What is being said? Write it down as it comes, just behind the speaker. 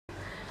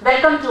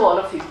Welcome to all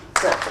of you,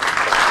 sir.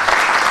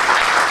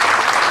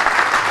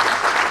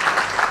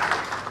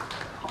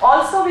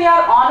 Also, we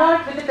are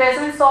honored with the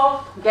presence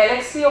of a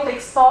galaxy of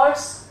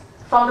experts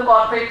from the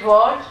corporate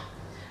world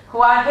who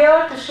are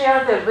here to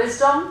share their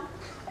wisdom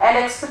and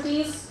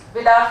expertise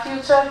with our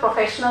future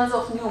professionals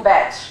of new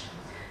batch.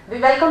 We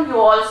welcome you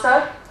all,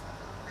 sir.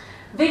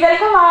 We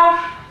welcome our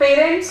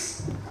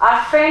parents,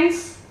 our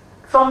friends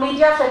from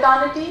media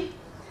fraternity,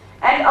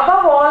 and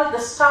above all, the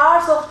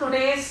stars of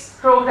today's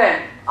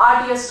program,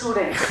 our dear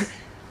students.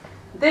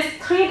 This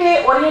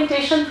 3-day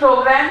orientation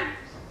program,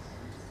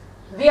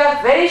 we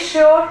are very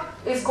sure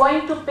is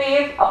going to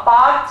pave a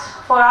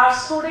path for our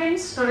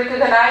students to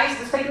recognize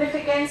the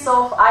significance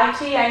of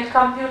IT and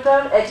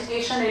computer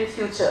education in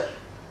future.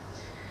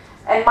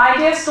 And my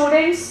dear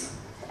students,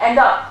 and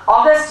the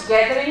August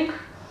gathering,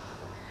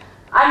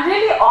 I'm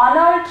really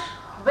honored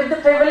with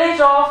the privilege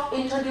of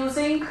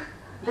introducing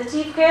the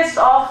chief guest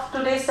of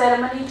today's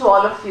ceremony to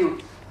all of you.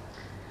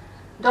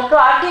 Dr.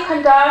 R.K.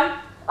 Khandal,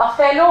 a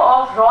fellow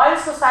of Royal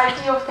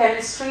Society of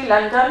Chemistry,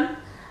 London,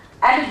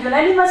 and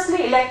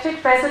unanimously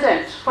elected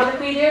president for the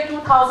period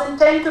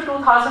 2010 to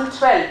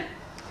 2012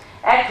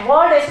 at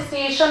World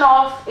Association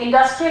of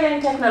Industrial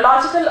and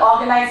Technological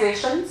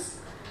Organizations,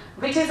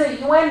 which is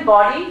a UN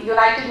body,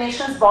 United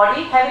Nations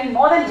body, having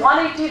more than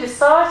 180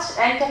 research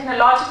and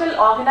technological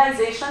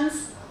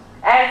organizations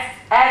as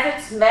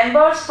its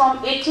members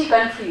from 80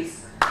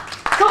 countries,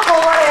 took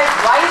over as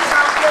Vice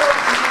Chancellor of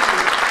GDP.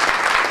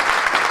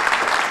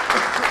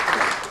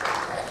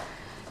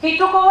 He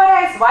took over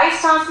as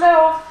Vice Chancellor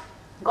of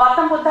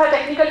Gautam Buddha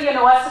Technical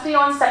University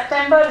on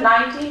September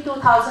 19,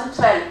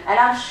 2012, and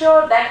I'm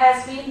sure that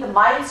has been the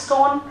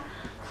milestone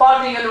for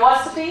the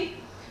university,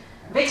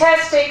 which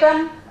has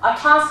taken a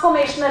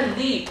transformational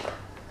leap.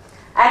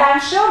 And I'm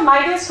sure,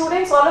 my dear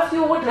students, all of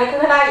you would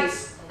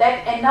recognize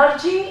that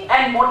energy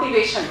and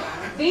motivation,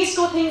 these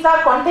two things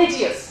are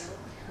contagious.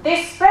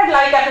 They spread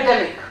like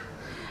epidemic.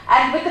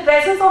 And with the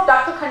presence of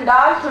Dr.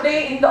 Khandal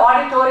today in the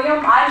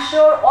auditorium, I'm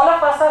sure all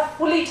of us are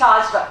fully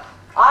charged up.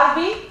 Are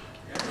we?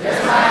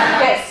 Yes,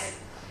 ma'am. Yes.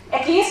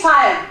 At least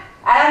I am.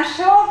 And I'm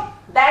sure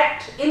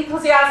that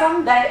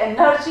enthusiasm, that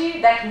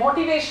energy, that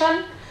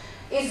motivation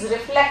is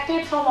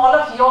reflected from all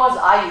of your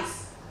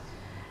eyes.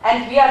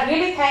 And we are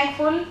really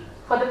thankful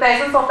for the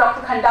presence of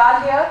Dr.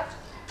 Khandal here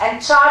and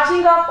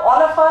charging up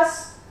all of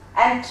us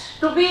and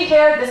to be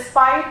here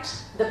despite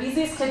the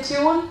busy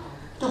schedule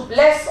to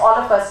bless all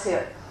of us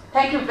here.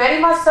 Thank you very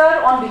much,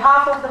 sir, on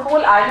behalf of the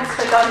whole IMS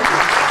fraternity.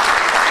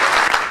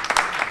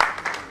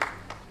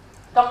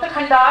 Dr.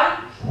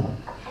 Khandal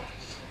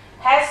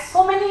has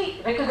so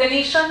many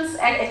recognitions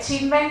and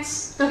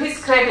achievements to his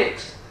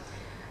credit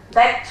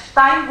that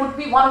time would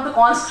be one of the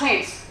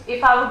constraints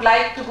if I would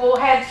like to go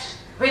ahead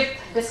with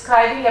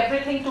describing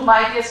everything to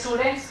my dear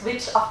students,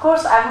 which of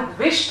course I would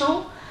wish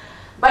to,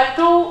 but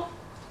to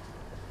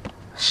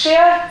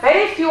share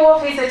very few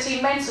of his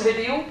achievements with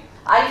you,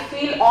 I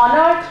feel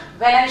honored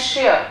when I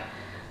share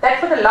that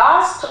for the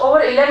last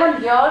over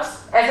 11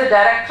 years as a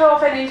director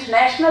of an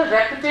international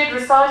reputed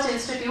research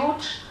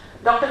institute,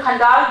 Dr.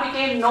 Khandal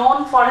became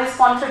known for his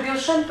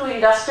contribution to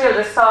industrial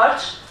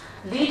research,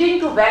 leading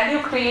to value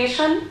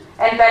creation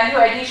and value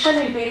addition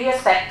in various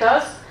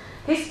sectors.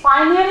 His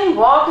pioneering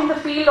work in the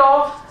field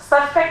of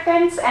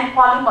surfactants and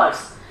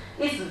polymers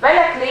is well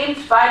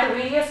acclaimed by the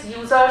various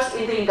users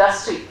in the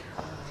industry.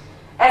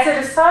 As a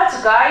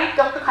research guide,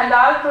 Dr.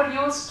 Khandal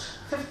produced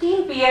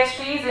 15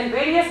 PhDs in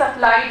various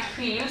applied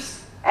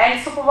fields and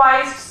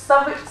supervised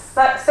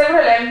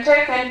several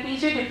MTech and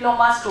PG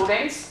diploma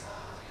students.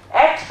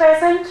 At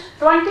present,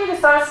 20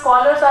 research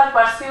scholars are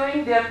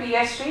pursuing their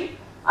PhD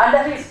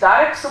under his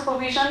direct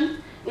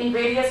supervision in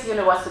various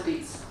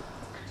universities.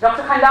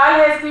 Dr.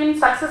 Khandal has been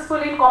successful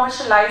in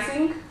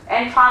commercializing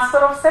and transfer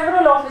of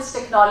several of his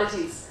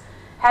technologies,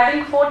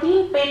 having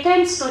 14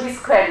 patents to his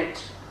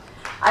credit.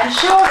 I'm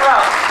sure it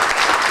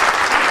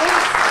is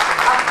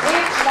a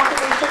great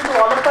motivation to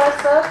all of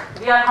us, sir.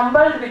 We are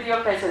humbled with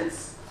your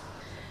presence.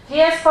 He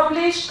has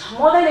published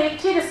more than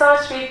 80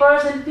 research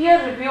papers in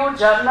peer-reviewed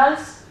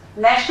journals,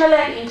 national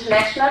and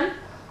international,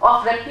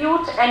 of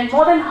repute, and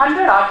more than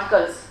 100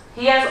 articles.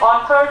 He has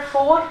authored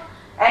 4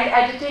 and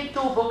edited 2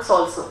 books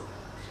also.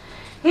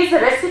 He is the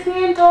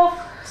recipient of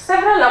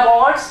several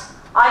awards: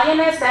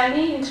 IMS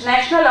Emmy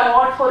International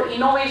Award for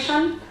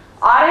Innovation,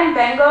 R.N.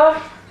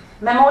 Banger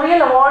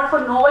Memorial Award for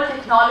Novel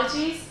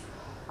Technologies,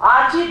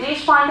 R.G.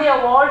 Deshpande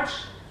Award,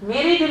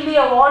 Mary Dilli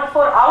Award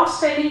for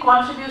Outstanding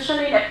Contribution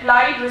in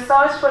Applied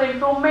Research for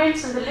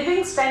Improvements in the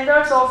Living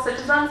Standards of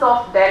Citizens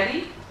of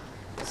Delhi,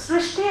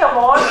 Srishti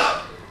Award,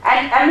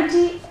 and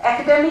Amity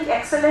Academic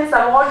Excellence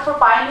Award for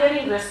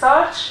Pioneering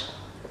Research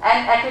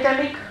and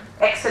Academic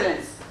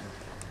Excellence.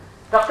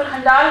 Dr.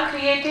 Khandal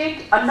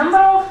created a number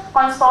of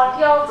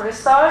consortia of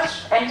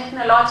research and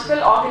technological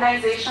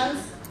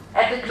organizations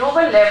at the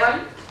global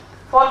level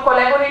for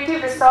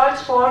collaborative research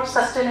for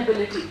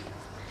sustainability.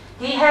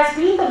 He has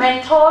been the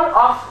mentor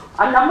of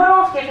a number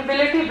of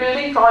capability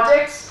building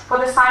projects for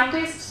the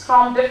scientists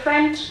from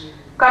different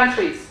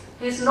countries.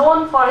 He is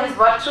known for his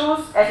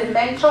virtues as a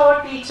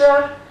mentor,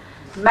 teacher,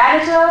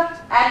 manager,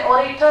 an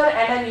orator,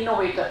 and an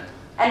innovator.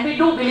 And we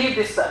do believe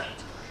this, sir.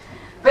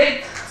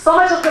 With so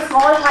much of the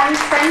small time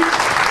spent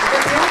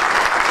with you,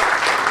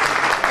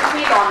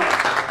 we feel honored.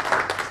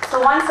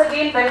 So once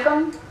again,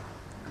 welcome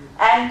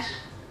and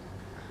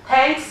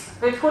thanks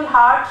with full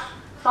heart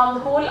from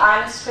the whole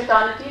IMS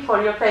fraternity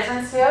for your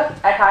presence here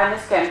at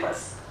IMS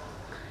campus.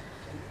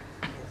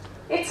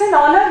 It's an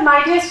honor,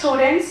 my dear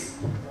students,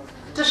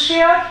 to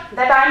share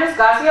that IMS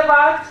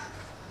Ghaziabad,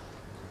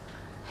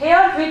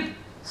 here we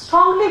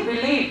strongly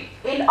believe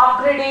in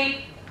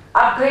upgrading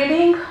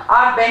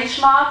our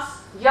benchmarks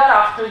year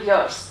after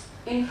year,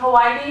 in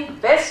providing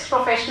best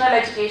professional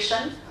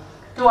education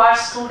to our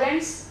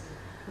students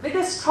with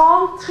a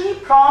strong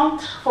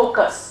three-pronged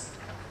focus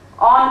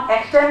on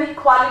academic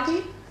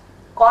quality,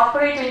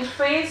 corporate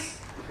interface,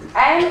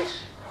 and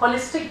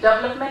holistic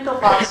development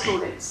of our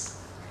students.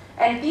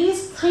 And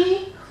these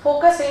three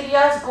focus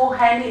areas go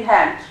hand in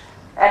hand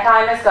at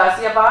IMS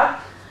Ghaziabad,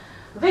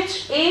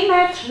 which aim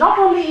at not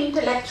only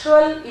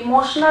intellectual,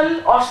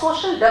 emotional, or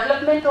social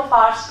development of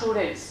our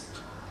students,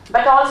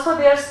 but also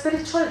their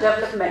spiritual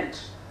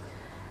development,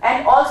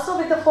 and also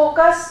with the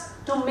focus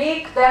to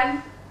make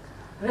them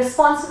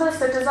responsible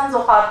citizens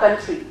of our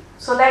country,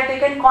 so that they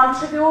can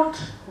contribute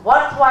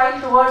worthwhile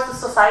towards the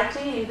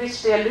society in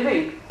which they are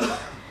living.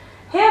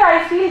 Here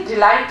I feel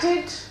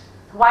delighted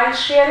while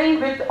sharing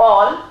with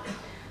all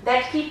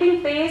that,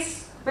 keeping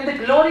pace with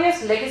the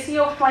glorious legacy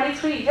of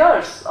 23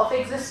 years of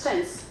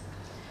existence,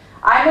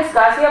 IMS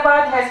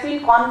Ghaziabad has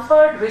been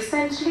conferred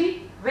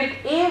recently with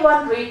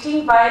A1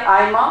 rating by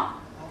IMA,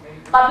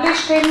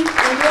 published in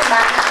Indian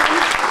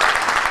Magazine,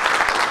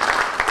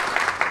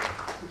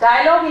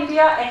 Dialogue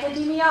India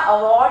Academia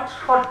Award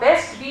for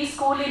Best B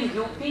School in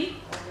UP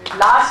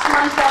last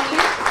month only,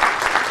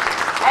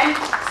 and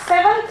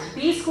 7th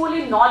B School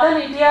in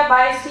Northern India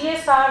by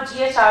CSR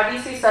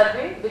GHRDC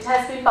survey, which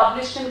has been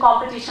published in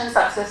Competition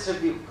Success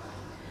Review.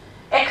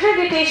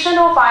 Accreditation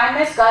of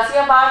IMS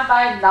Ghaziabad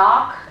by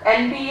NARC,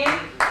 NBA,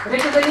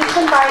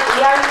 recognition by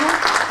AIU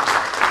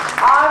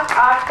are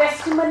our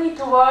testimony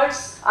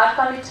towards our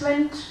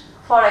commitment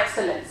for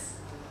excellence.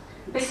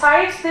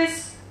 Besides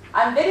this,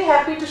 I am very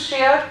happy to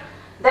share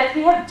that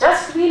we have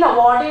just been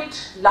awarded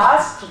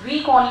last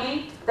week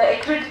only the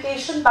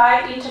accreditation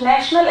by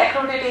International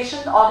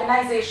Accreditation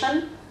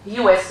Organization,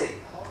 USA.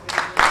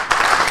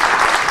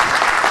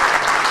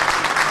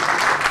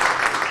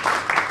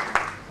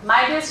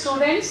 My dear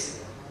students,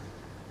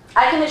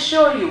 I can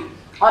assure you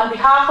on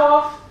behalf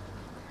of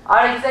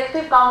our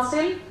Executive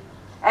Council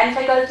and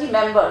faculty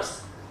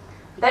members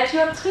that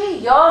your 3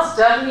 years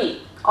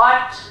journey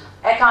at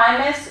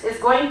IMS is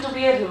going to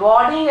be a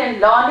rewarding and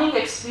learning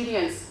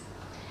experience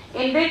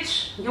in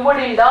which you would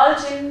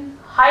indulge in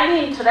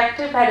highly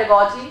interactive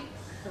pedagogy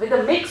with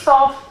a mix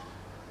of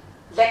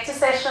lecture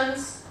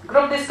sessions,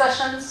 group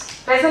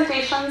discussions,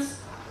 presentations,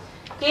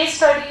 case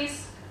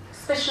studies,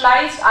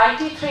 specialized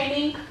IT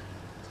training,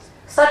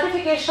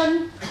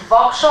 certification,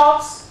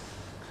 workshops,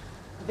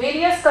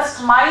 various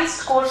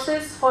customized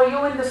courses for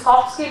you in the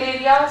soft skill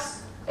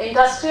areas,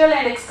 industrial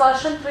and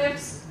excursion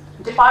trips,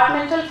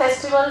 departmental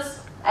festivals,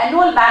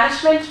 annual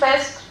management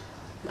fest,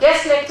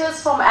 guest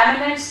lectures from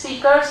eminent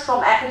speakers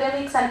from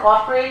academics and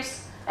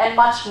corporates, and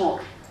much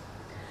more.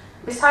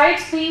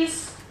 Besides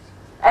these,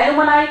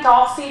 alumni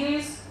talk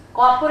series,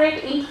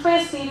 corporate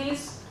interface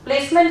series,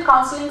 placement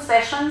counseling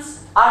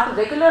sessions are the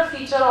regular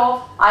feature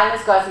of IMS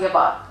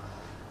Ghaziabad.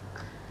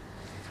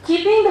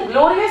 Keeping the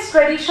glorious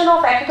tradition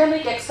of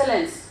academic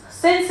excellence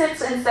since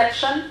its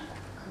inception,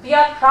 we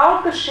are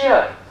proud to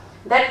share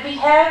that we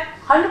have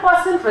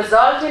 100%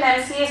 result in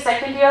MCA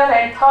second year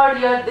and third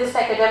year this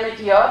academic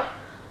year.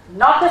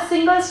 Not a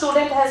single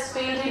student has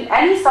failed in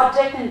any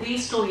subject in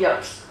these 2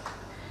 years.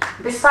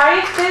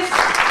 Besides this,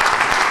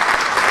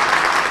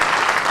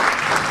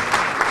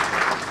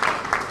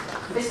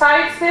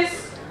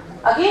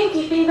 again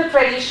keeping the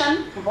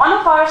tradition, one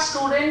of our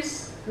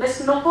students,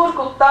 Ms. Nupur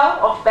Gupta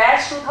of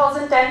batch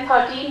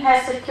 2010-13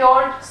 has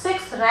secured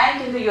 6th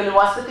rank in the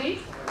university.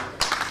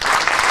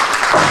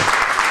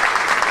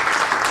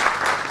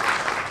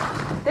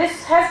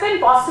 This has been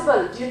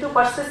possible due to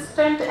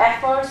persistent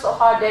efforts of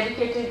our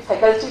dedicated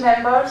faculty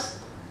members,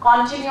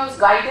 continuous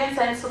guidance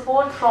and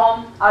support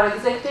from our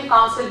Executive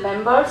Council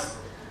members,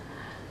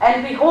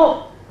 and we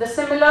hope the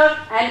similar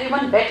and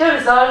even better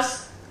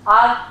results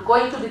are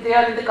going to be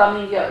there in the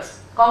coming years.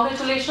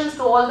 Congratulations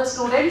to all the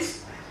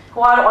students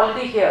who are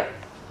already here.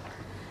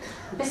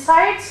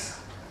 Besides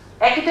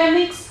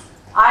academics,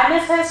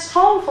 IMS has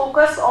strong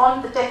focus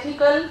on the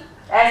technical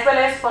as well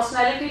as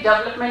personality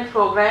development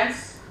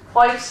programs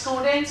for its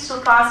students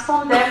to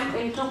transform them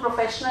into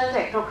professional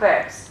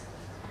technocrats.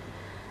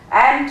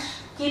 And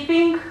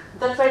keeping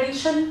the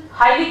tradition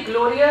highly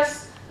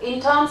glorious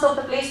in terms of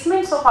the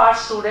placements of our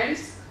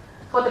students,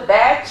 for the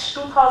batch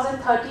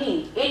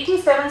 2013,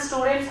 87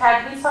 students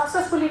have been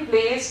successfully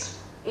placed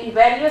in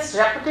various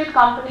reputed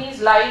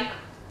companies like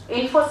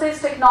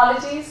Infosys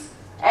Technologies,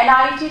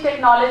 NIT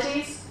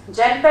Technologies,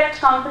 Genpact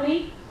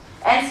Company,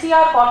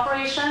 NCR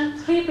Corporation,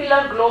 3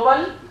 Pillar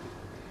Global,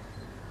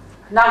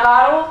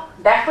 Nagaro,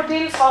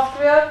 Daffodil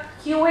Software,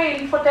 QA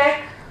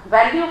Infotech,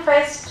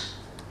 ValueFest,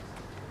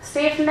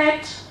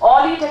 SafeNet,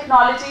 Oli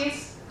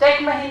Technologies, Tech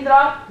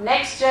Mahindra,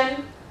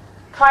 NextGen,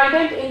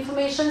 Trident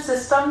Information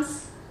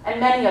Systems, and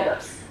many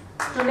others,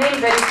 to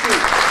name very few.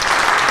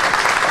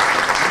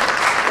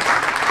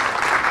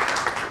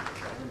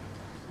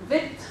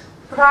 With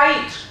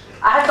pride,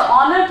 I have the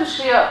honor to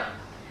share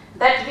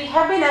that we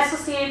have been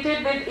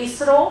associated with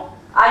ISRO,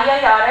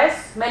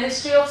 IIRS,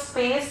 Ministry of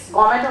Space,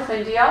 Government of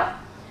India,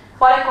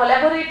 for a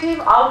collaborative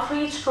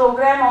outreach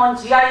program on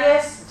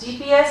GIS,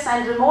 GPS,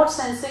 and remote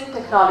sensing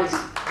technology.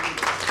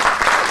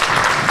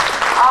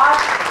 Our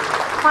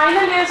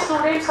final year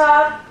students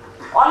are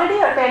already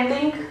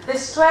attending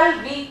this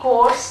 12-week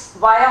course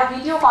via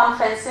video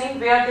conferencing,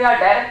 where they are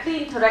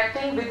directly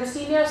interacting with the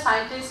senior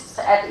scientists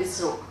at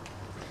ISRO.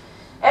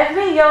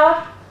 Every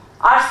year,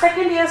 our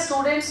second year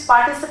students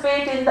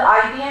participate in the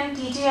IBM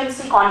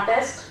TGMC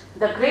contest.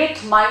 The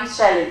Great Mind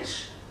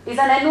Challenge is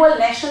an annual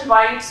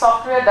nationwide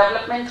software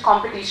development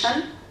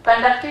competition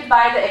conducted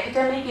by the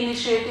academic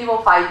initiative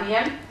of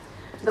IBM.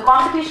 The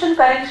competition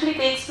currently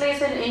takes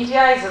place in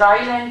India,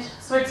 Israel, and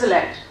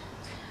Switzerland.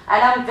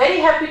 And I am very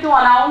happy to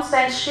announce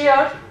and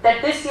share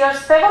that this year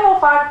 7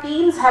 of our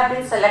teams have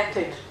been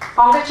selected.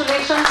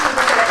 Congratulations to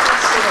the selected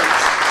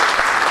students.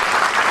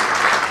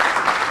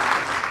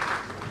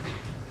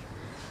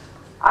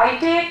 I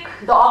take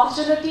the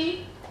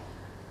opportunity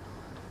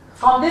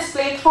from this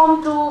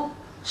platform to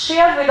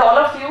share with all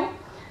of you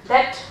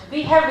that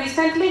we have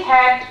recently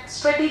had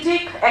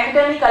strategic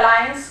academic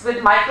alliance with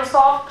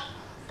Microsoft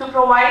to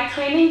provide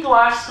training to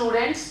our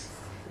students.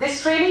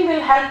 This training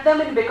will help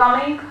them in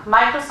becoming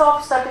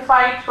Microsoft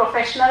certified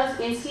professionals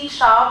in C#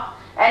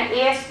 and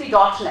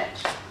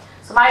ASP.NET.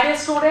 So my dear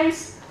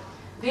students,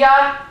 we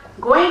are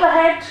going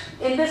ahead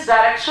in this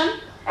direction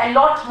and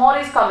lot more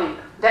is coming,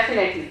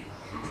 definitely.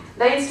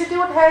 The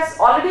institute has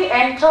already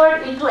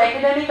entered into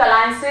academic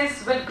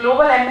alliances with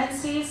global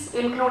MNCs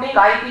including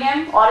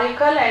IBM,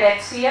 Oracle, and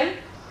HCL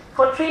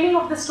for training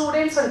of the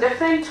students on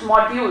different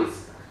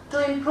modules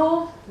to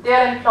improve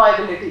their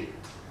employability.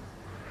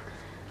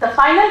 The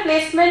final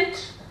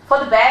placement for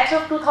the batch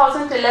of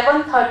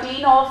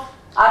 2011-13 of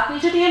our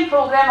PGDM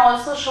program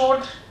also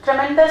showed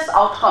tremendous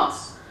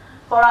outcomes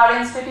for our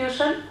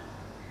institution.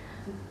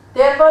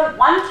 There were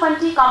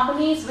 120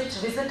 companies which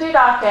visited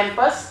our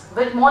campus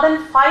with more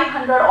than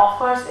 500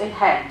 offers in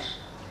hand.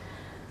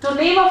 To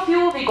name a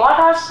few, we got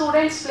our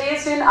students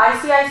placed in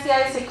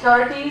ICICI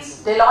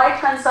Securities, Deloitte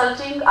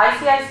Consulting,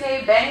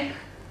 ICICI Bank,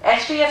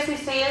 HDFC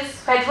Sales,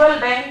 Federal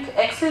Bank,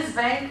 Axis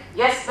Bank,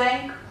 Yes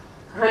Bank,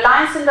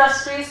 Reliance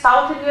Industries,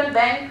 South Indian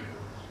Bank,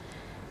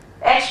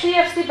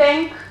 HDFC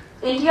Bank,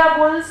 India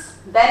Bulls,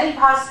 Dainik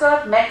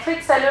Bhaskar,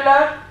 Metric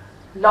Cellular,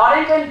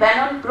 Laurent and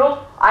Bannon Group,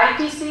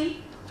 ITC,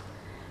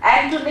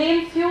 and to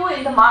name few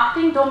in the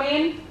marketing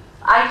domain,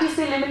 ITC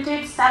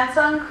Limited,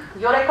 Samsung,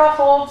 Eureka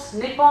Forbes,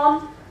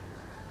 Nippon,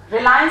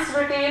 Reliance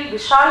Retail,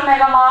 Vishal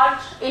Megamart,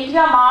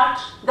 India Mart.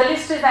 The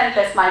list is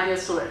endless, my dear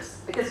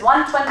students, because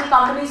 120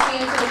 companies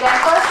came to the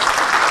campus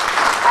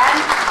and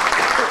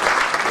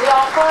they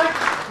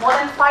offered more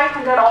than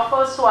 500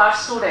 offers to our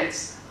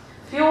students.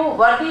 Few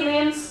worthy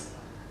names.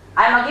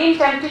 I am again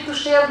tempted to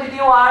share with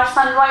you our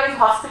Sunrise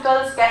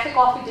Hospitals, Cafe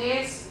Coffee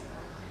Days,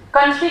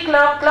 Country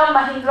Club, Club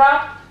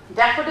Mahindra,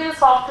 Daffodil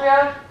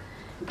Software,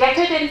 Get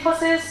It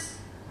Infosys,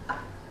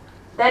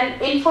 then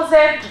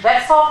InfoZ,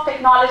 Websoft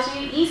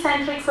Technology,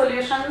 eCentric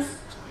Solutions,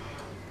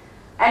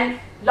 and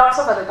lots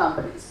of other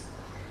companies.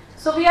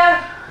 So we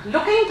are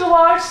looking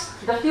towards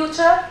the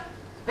future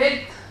with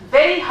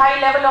very high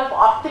level of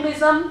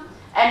optimism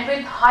and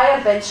with higher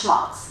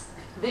benchmarks,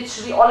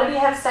 which we already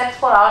have set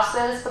for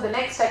ourselves for the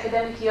next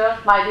academic year,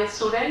 my dear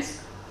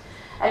students.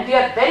 And we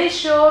are very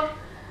sure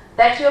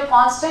that your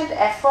constant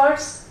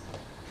efforts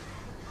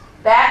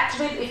backed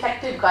with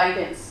effective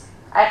guidance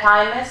at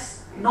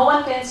IMS, no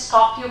one can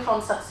stop you from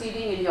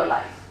succeeding in your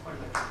life.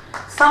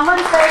 Someone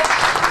said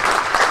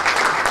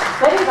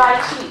very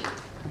rightly,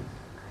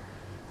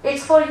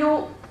 it's for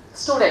you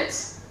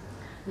students.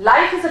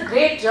 Life is a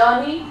great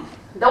journey.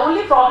 The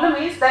only problem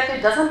is that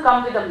it doesn't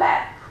come with a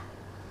map.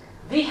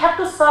 We have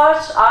to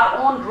search our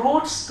own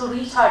routes to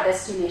reach our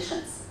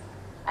destinations.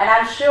 And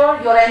I'm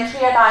sure your entry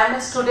at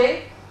IMS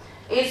today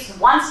is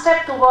one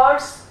step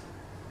towards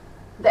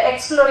the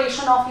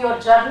exploration of your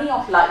journey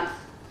of life.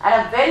 And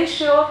I'm very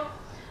sure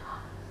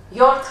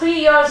your 3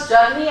 years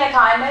journey at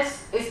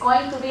IMS is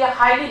going to be a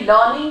highly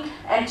learning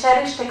and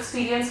cherished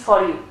experience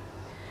for you.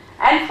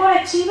 And for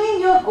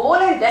achieving your goal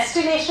and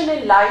destination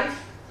in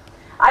life,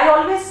 I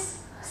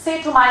always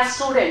say to my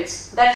students that